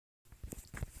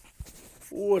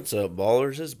What's up,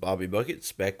 ballers? It's Bobby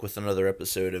Buckets back with another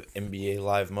episode of NBA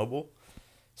Live Mobile.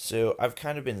 So, I've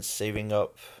kind of been saving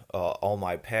up all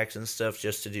my packs and stuff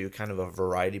just to do kind of a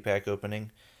variety pack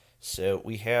opening. So,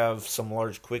 we have some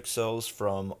large quick sells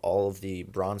from all of the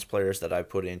bronze players that I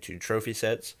put into trophy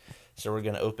sets. So, we're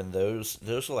going to open those.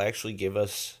 Those will actually give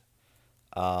us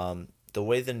the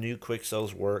way the new quick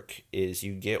sells work is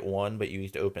you get one, but you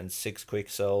get to open six quick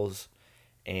sells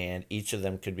and each of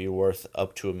them could be worth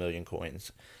up to 1,000,000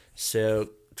 coins.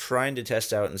 So trying to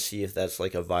test out and see if that's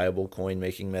like a viable coin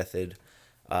making method,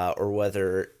 or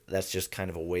whether that's just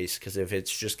kind of a waste. Because if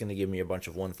it's just going to give me a bunch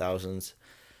of 1,000s,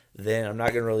 then I'm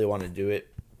not going to really want to do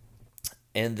it.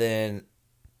 And then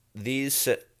these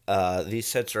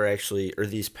sets are actually, or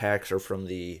these packs are from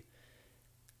the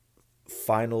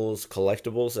finals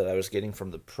collectibles that I was getting from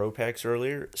the pro packs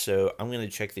earlier. So I'm going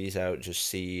to check these out, just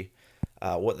see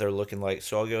what they're looking like.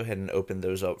 So I'll go ahead and open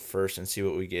those up first and see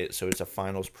what we get. So it's a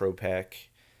finals pro pack.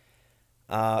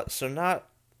 So not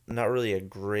really a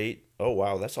great. Oh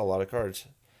wow, that's a lot of cards.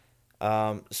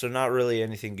 So not really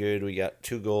anything good. We got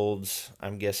two golds.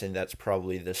 I'm guessing that's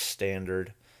probably the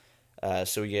standard.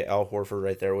 So we get Al Horford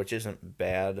right there, which isn't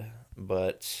bad,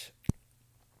 but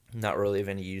not really of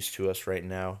any use to us right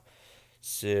now.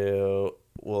 So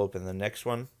we'll open the next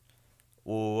one.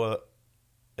 Well,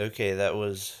 okay, that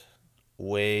was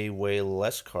way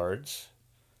less cards,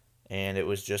 and it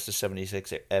was just a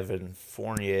 76 Evan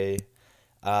Fournier.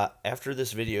 After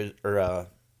this video, or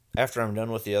after I'm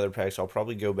done with the other packs, I'll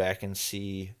probably go back and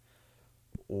see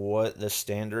what the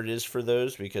standard is for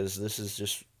those because this is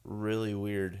just really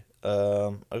weird.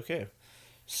 Okay,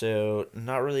 so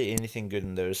not really anything good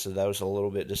in those, so that was a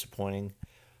little bit disappointing.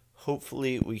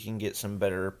 Hopefully, we can get some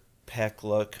better pack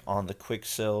luck on the quick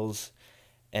sells,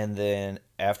 and then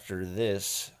after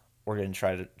this, we're gonna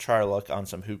try our luck on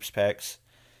some hoops packs.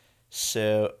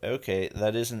 So okay,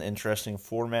 that is an interesting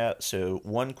format. So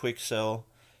one quick sell.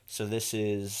 So this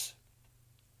is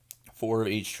four of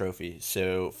each trophy.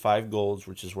 So five golds,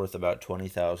 which is worth about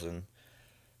 20,000.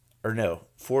 Or no,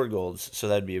 four golds. So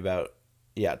that'd be about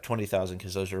 20,000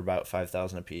 because those are about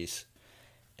 5,000 a piece.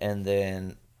 And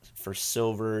then for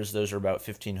silvers, those are about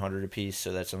 1,500 a piece.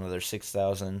 So that's another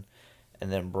 6,000.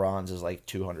 And then bronze is like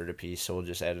 200 a piece. So we'll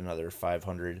just add another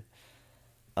 500.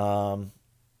 Um,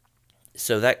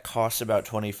 so that costs about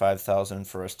 25,000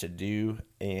 for us to do,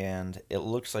 and it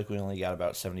looks like we only got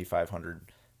about 7,500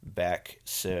 back.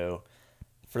 So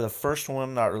for the first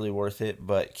one, not really worth it,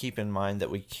 but keep in mind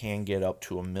that we can get up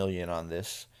to 1,000,000 on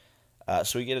this.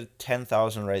 So we get a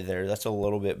 10,000 right there. That's a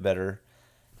little bit better,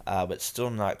 but still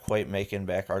not quite making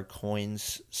back our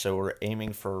coins. So we're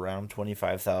aiming for around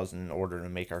 25,000 in order to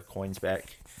make our coins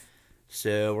back.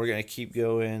 So we're gonna keep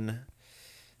going.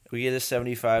 We get a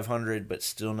 7,500, but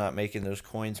still not making those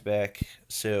coins back.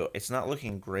 So it's not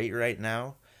looking great right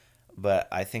now, but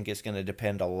I think it's going to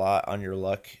depend a lot on your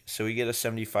luck. So we get a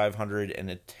 7,500 and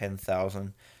a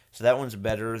 10,000. So that one's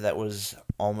better. That was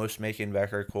almost making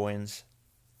back our coins.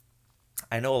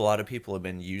 I know a lot of people have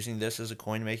been using this as a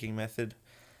coin making method,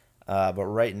 but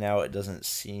right now it doesn't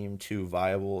seem too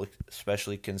viable,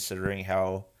 especially considering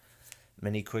how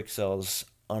many quick sells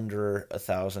under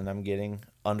 1,000 I'm getting,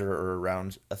 under or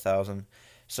around 1,000.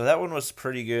 So that one was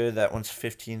pretty good. That one's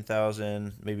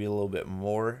 15,000, maybe a little bit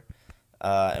more.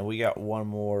 And we got one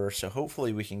more, so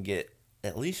hopefully we can get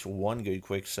at least one good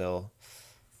quick sell.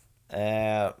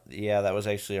 Yeah, that was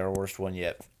actually our worst one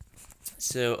yet.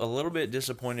 So a little bit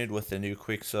disappointed with the new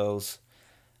quick sells.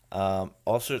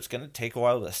 Also, it's going to take a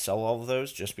while to sell all of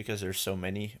those just because there's so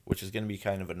many, which is going to be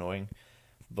kind of annoying.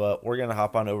 But we're going to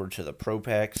hop on over to the Pro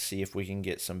Packs, see if we can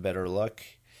get some better luck.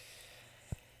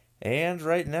 And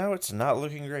right now, it's not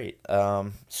looking great.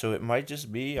 So it might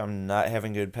just be I'm not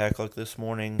having good pack luck this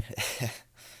morning,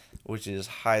 which is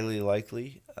highly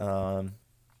likely.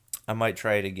 I might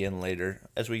try it again later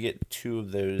as we get two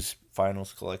of those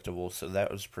finals collectibles, so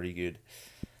that was pretty good.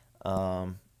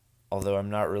 Although I'm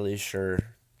not really sure.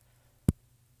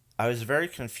 I was very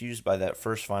confused by that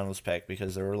first finals pack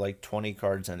because there were like 20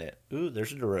 cards in it. Ooh,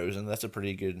 there's a DeRozan. That's a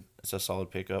pretty good. It's a solid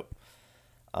pickup.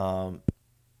 Um,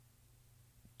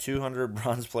 200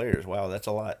 bronze players. Wow, that's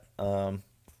a lot.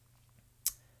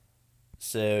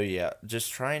 So yeah,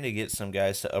 just trying to get some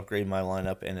guys to upgrade my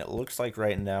lineup, and it looks like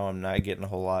right now I'm not getting a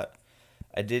whole lot.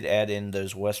 I did add in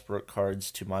those Westbrook cards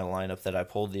to my lineup that I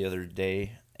pulled the other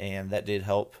day, and that did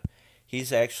help.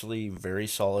 He's actually very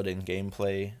solid in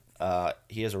gameplay.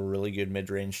 He has a really good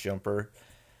mid-range jumper,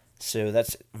 so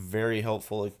that's very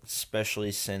helpful,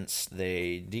 especially since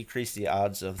they decreased the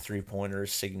odds of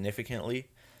three-pointers significantly.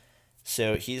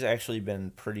 So he's actually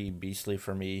been pretty beastly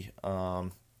for me.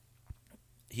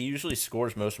 he usually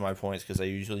scores most of my points because I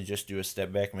usually just do a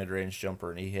step back mid range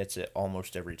jumper and he hits it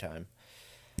almost every time.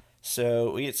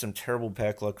 So we get some terrible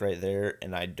pack luck right there,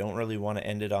 and I don't really want to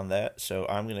end it on that. So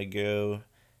I'm gonna go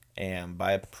and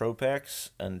buy pro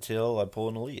packs until I pull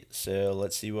an elite. So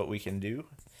let's see what we can do.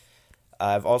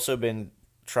 I've also been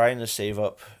trying to save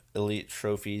up elite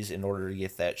trophies in order to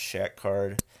get that Shaq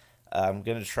card. I'm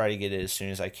gonna try to get it as soon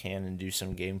as I can and do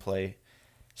some gameplay.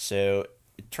 So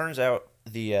it turns out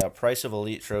the price of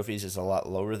elite trophies is a lot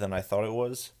lower than I thought it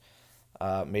was.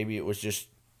 Maybe it was just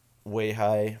way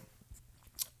high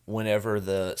whenever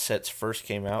the sets first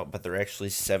came out, but they're actually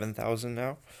 7,000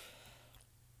 now,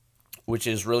 which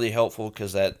is really helpful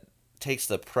because that takes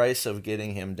the price of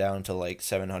getting him down to like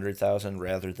 700,000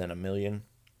 rather than a million.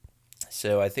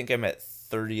 So I think I'm at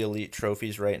 30 elite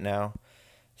trophies right now.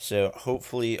 So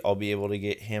hopefully I'll be able to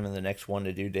get him in the next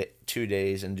 2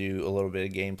 days and do a little bit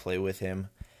of gameplay with him,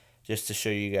 just to show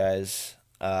you guys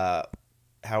how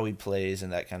he plays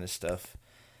and that kind of stuff.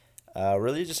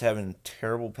 Really just having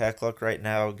terrible pack luck right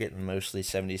now, getting mostly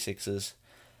 76s.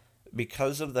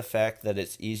 Because of the fact that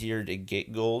it's easier to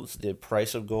get golds, the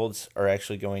price of golds are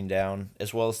actually going down,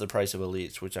 as well as the price of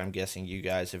elites, which I'm guessing you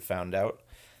guys have found out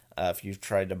if you've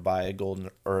tried to buy a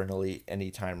gold or an elite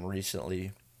anytime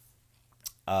recently.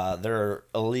 There are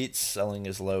elites selling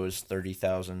as low as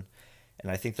 30,000,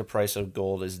 and I think the price of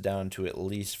gold is down to at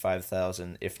least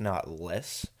 5,000, if not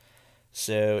less.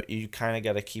 So you kind of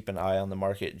got to keep an eye on the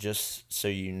market just so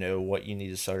you know what you need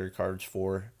to sell your cards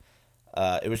for.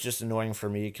 It was just annoying for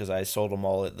me because I sold them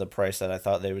all at the price that I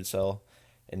thought they would sell,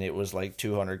 and it was like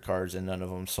 200 cards and none of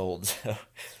them sold. So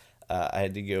I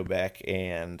had to go back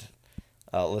and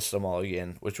list them all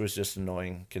again, which was just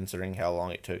annoying considering how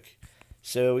long it took.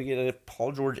 So we get a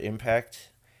Paul George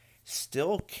Impact.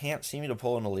 Still can't seem to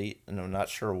pull an elite, and I'm not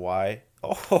sure why.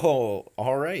 Oh,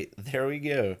 all right, there we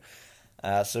go.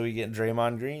 So we get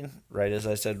Draymond Green, right as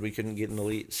I said we couldn't get an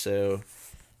elite. So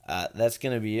that's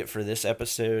going to be it for this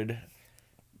episode.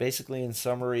 Basically, in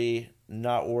summary,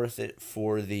 not worth it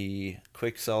for the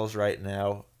quick sells right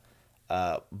now.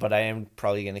 But I am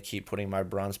probably going to keep putting my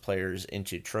bronze players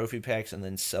into trophy packs and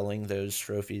then selling those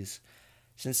trophies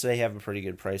since they have a pretty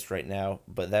good price right now.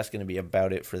 But that's going to be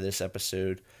about it for this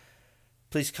episode.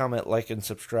 Please comment, like, and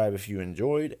subscribe if you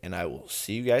enjoyed, and I will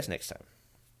see you guys next time.